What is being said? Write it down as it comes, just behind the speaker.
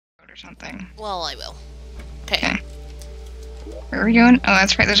or something. Well, I will. Okay. Where are we going? Oh,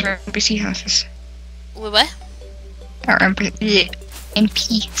 that's right. Those are NPC houses. Wait, what? Or NPC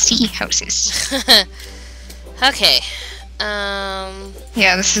houses. Okay.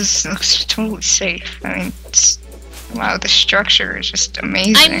 Yeah, looks totally safe. I mean, wow, the structure is just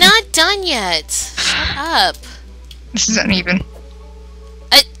amazing. I'm not done yet. Shut up. This is uneven.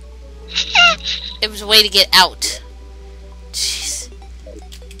 It was a way to get out. Jeez.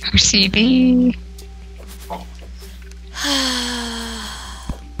 OCD.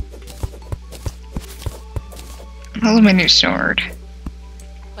 I love my new sword.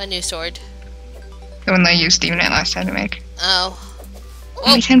 My new sword. The one that I used Demon Knight last time to make. Oh.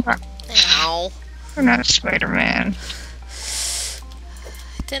 Only $10. Ow. We're not a Spider-Man.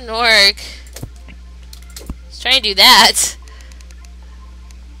 It didn't work. Let's try and do that.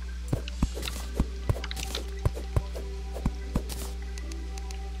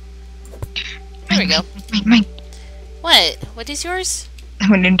 There we go. Mine. What? What is yours?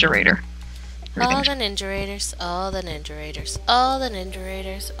 I'm a Ninja Raider. All the Ninja Raiders, all the Ninja Raiders, all the Ninja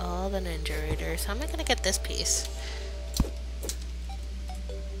Raiders, all the Ninja Raiders. How am I gonna get this piece?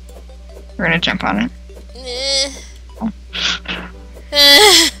 We're gonna jump on it.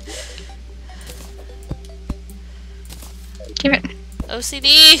 Give it.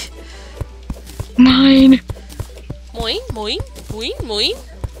 OCD. Mine. Moing, moing, moing, moing.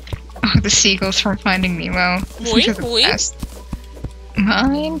 Oh, the seagulls from Finding Nemo. Moing, moing.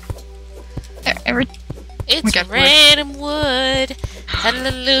 Mine. It's random wood.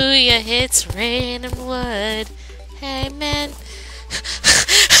 Hallelujah, it's random wood. Hey, man.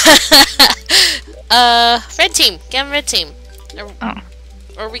 Red team. Get on red team. Or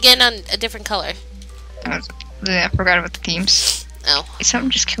are we getting on a different color? I forgot about the themes. Oh.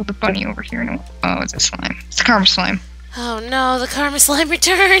 Something just killed the bunny over here. No. Oh, it's a slime. It's a karma slime. Oh no, the karma slime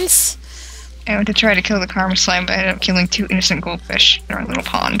returns! I went to try to kill the karma slime, but I ended up killing 2 innocent goldfish in our little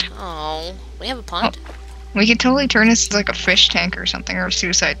pond. Oh, we have a pond? Oh, we could totally turn this into like a fish tank or something, or a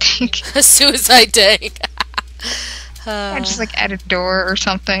suicide tank. A suicide tank! Yeah, just like add a door or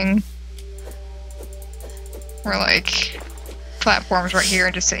something. Or like platforms right here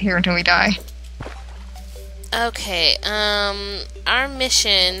and just sit here until we die. Okay, our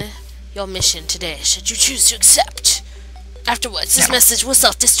mission, your mission today, should you choose to accept. Afterwards, this message will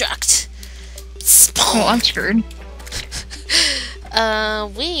self-destruct. Spawn. Well, I'm screwed.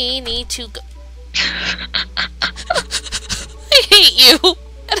 We need to go. I hate you,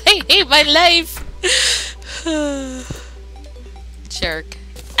 and I hate my life. Jerk.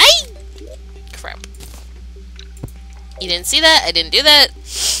 Ay! Crap. You didn't see that? I didn't do that.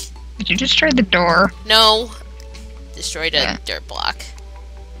 Did you destroy the door? No. Destroyed a dirt block.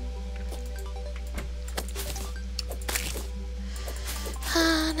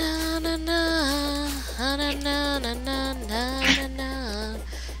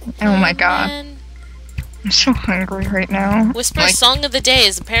 Oh my god. I'm so hungry right now. Whispur's song of the day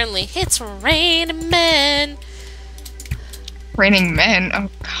is apparently It's Raining Men. Raining Men? Oh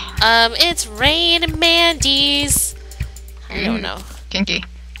god. It's raining Mandy's. I don't know. Kinky.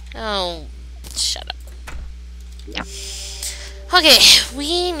 Oh, shut up. Yeah. Okay,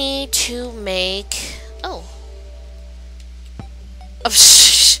 we need to make... Oh.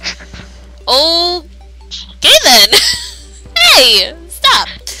 Oh, okay then. Hey, stop.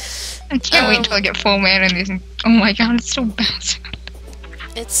 I can't wait until I get full mana in these. Oh my god, it's so bouncy.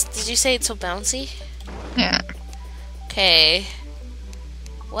 Did you say it's so bouncy? Yeah. Okay.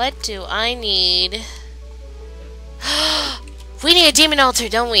 What do I need? We need a demon altar,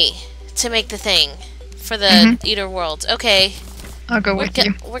 don't we? To make the thing. For the Eater world. Okay. I'll go with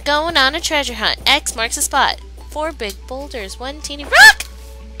you. We're going on a treasure hunt. X marks the spot. 4 big boulders, 1 teeny rock!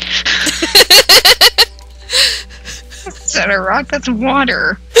 Is that a rock? That's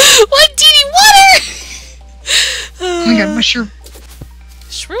water. 1 teeny water! Oh my god, mushroom.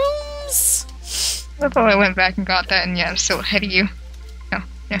 Shrooms! I thought I went back and got that, and yeah, I'm still ahead of you. Oh,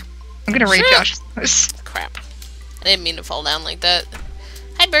 yeah. I'm gonna raid Josh. Crap. I didn't mean to fall down like that.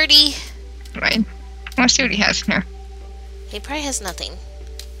 Hi, Birdie! Right. I wanna see what he has in here. He probably has nothing.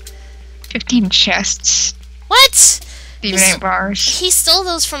 15 chests. What? Even 8 bars. He stole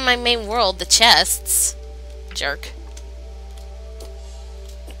those from my main world, the chests. Jerk.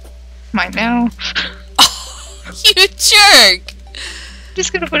 Mine now. Oh, you jerk!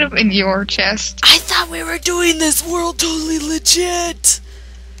 Just gonna put them in your chest. I thought we were doing this world totally legit!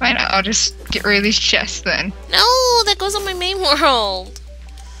 Fine, I'll just get rid of these chests then. No, that goes on my main world.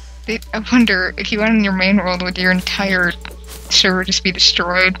 I wonder, if you went in your main world, would your entire server just be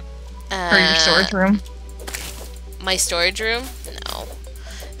destroyed? Or your storage room? My storage room? No.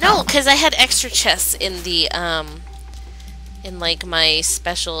 No, because I had extra chests in the, in, like, my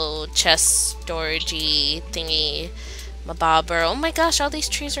special chest storagey thingy, my bobber. Oh my gosh, all these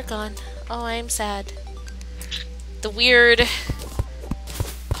trees are gone. Oh, I'm sad. The weird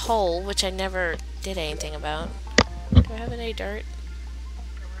hole, which I never did anything about. Do I have any dirt?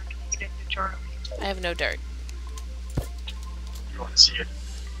 I have no dirt. You want to see it?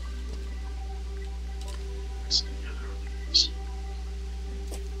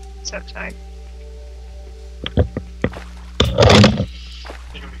 It's outside.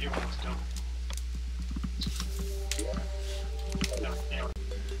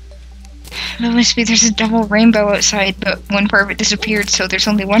 There must be, there's a double rainbow outside, but one part of it disappeared, so there's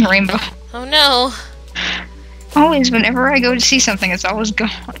only one rainbow. Oh no! Always, whenever I go to see something, it's always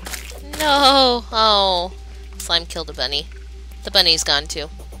gone. No! Oh. Slime killed a bunny. The bunny's gone too.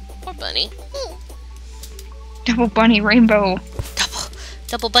 Poor bunny. Double bunny rainbow.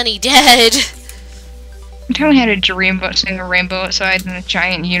 Double bunny dead! I totally had a dream about seeing a rainbow outside and a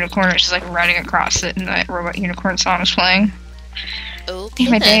giant unicorn was just like riding across it and that robot unicorn song was playing. Okay.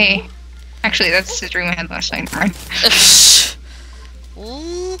 Made my day. Actually, that's the dream I had last night, right?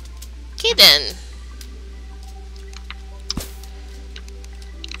 Okay then.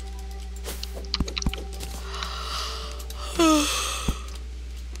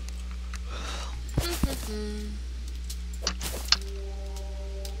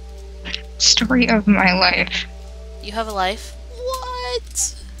 Story of my life. You have a life?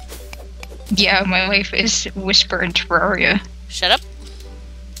 What? Yeah, my life is Whispur in Terraria. Shut up.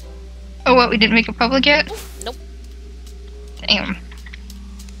 Oh, what? We didn't make it public yet? Nope. Damn.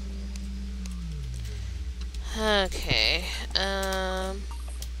 Okay.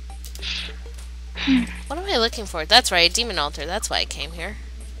 What am I looking for? That's right, Demon Altar. That's why I came here.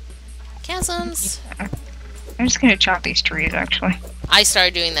 Chasms. Yeah. I'm just gonna chop these trees, actually. I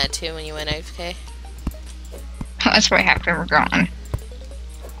started doing that too when you went AFK. That's why half of them were gone.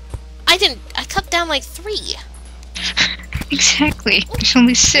 I didn't. I cut down like 3. Exactly. There's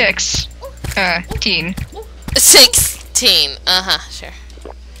only 6. Teen. 16. Sure.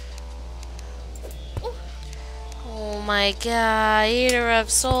 Oh my god, Eater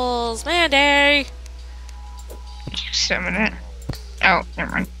of Souls, Mandy! Just a minute. Oh,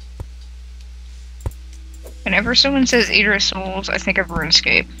 never mind. Whenever someone says Eater of Souls, I think of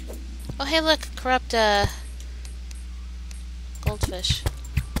RuneScape. Oh hey look, corrupt, goldfish.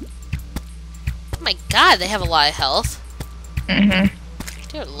 Oh my god, they have a lot of health. Mm-hmm.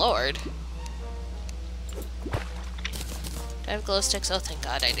 Dear lord. Do I have glow sticks? Oh thank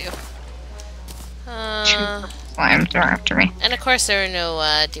god I do. Two slimes are after me. And of course there are no,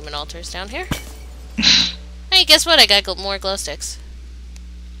 demon altars down here. Hey, guess what? I got more glow sticks.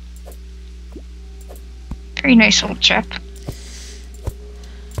 Very nice old chap.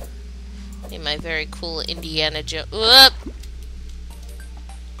 In my very cool Indiana Jones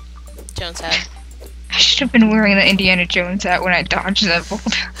hat. I should have been wearing the Indiana Jones hat when I dodged that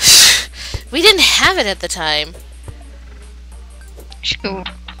boulder. We didn't have it at the time. I should go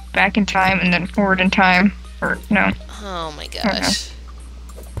back in time and then forward in time. Or, no. Oh my gosh.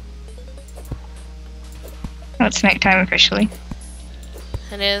 Oh, it's nighttime officially.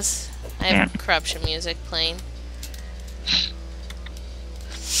 It is. I have corruption music playing.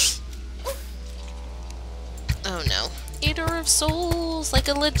 Oh no. Eater of Souls! Like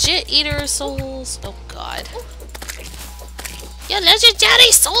a legit Eater of Souls! Oh god. Your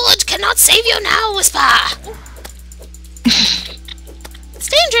legendary sword cannot save you now, Whispur! It's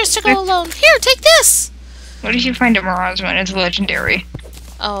dangerous to go alone. Here, take this! What did you find at Mirage when it's legendary?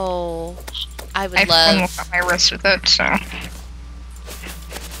 Oh, I would I love... almost got my wrist with it, so...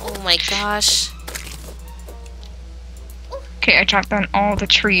 Oh my gosh. Okay, I chopped down all the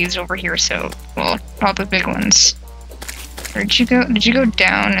trees over here, so... Well, all the big ones. Where did you go? Did you go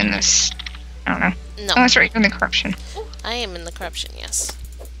down in this... I don't know. No. Oh, that's right, you're in the corruption. I am in the corruption, yes.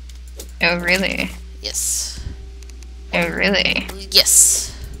 Oh, really? Yes. Oh, really?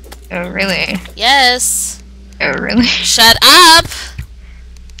 Yes. Oh, really? Yes. Oh, really? Shut up!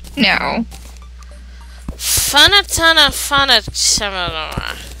 No. Funatana.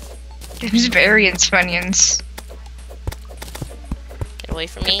 There's variants, Funyuns. Get away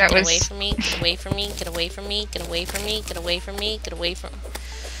from me, get away from me, get away from me, get away from me, get away from me, get away from me, get away from...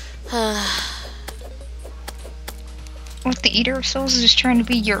 What, the Eater of Souls is just trying to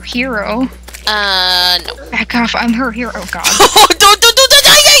be your hero? No. Back off, I'm her hero, god. Oh, don't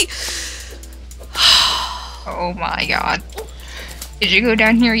die! Oh my god. Did you go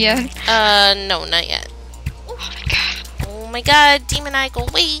down here yet? No, not yet. Oh my god. Oh my god, Demon Eye, go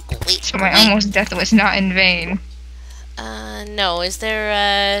away, go away. So my almost death was not in vain. No. Is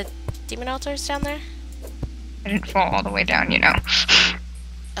there, demon altars down there? I didn't fall all the way down, you know.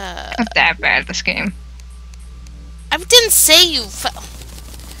 Not that bad, this game. I didn't say you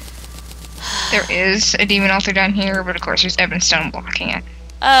There is a demon altar down here, but of course there's Ebon Stone blocking it.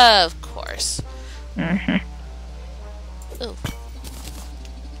 Of course. Mm-hmm. Ooh.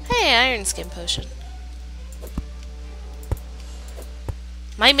 Hey, iron skin potion.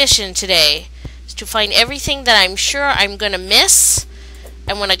 My mission today is to find everything that I'm sure I'm gonna miss,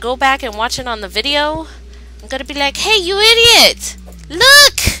 and when I go back and watch it on the video, I'm gonna be like, hey, you idiot!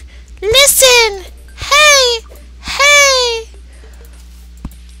 Look! Listen! Hey! Hey!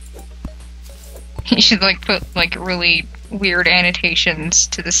 You should like put like really weird annotations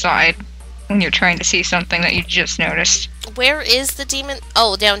to the side when you're trying to see something that you just noticed. Where is the demon?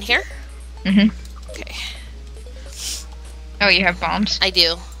 Oh, down here? Mm-hmm. Okay. Oh, you have bombs? I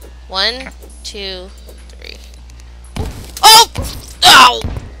do. 1, 2, 3. Oh! Ow! Oh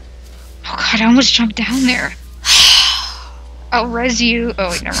god, I almost jumped down there. I'll res you. Oh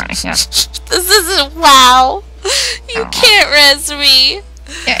wait, never mind. Yeah. This isn't wow. You Oh. can't res me.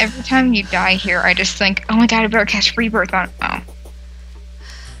 Yeah, every time you die here, I just think, oh my god, I better cast Rebirth on.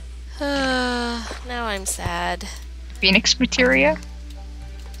 Oh. Now I'm sad. Phoenix materia?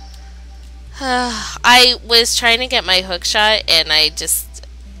 I was trying to get my hook shot and I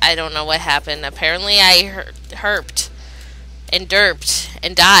don't know what happened. Apparently I herped and derped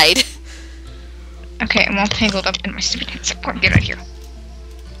and died. Okay, I'm all tangled up in my stupid headset. Come on, get out of here.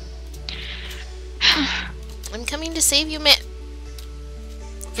 I'm coming to save you, man.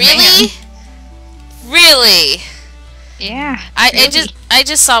 Really? Really? Yeah. I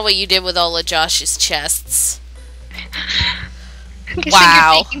just saw what you did with all of Josh's chests. Guessing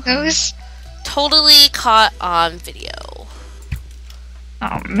Wow. You're making those? Totally caught on video.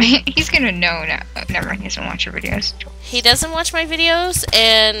 Oh man, he's gonna know now. Oh, never mind, he doesn't watch your videos. He doesn't watch my videos,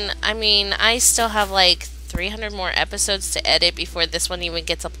 and I mean, I still have like 300 more episodes to edit before this one even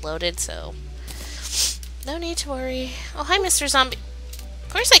gets uploaded, so no need to worry. Oh, hi, Mr. Zombie.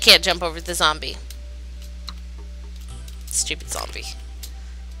 Of course I can't jump over the zombie. Stupid zombie.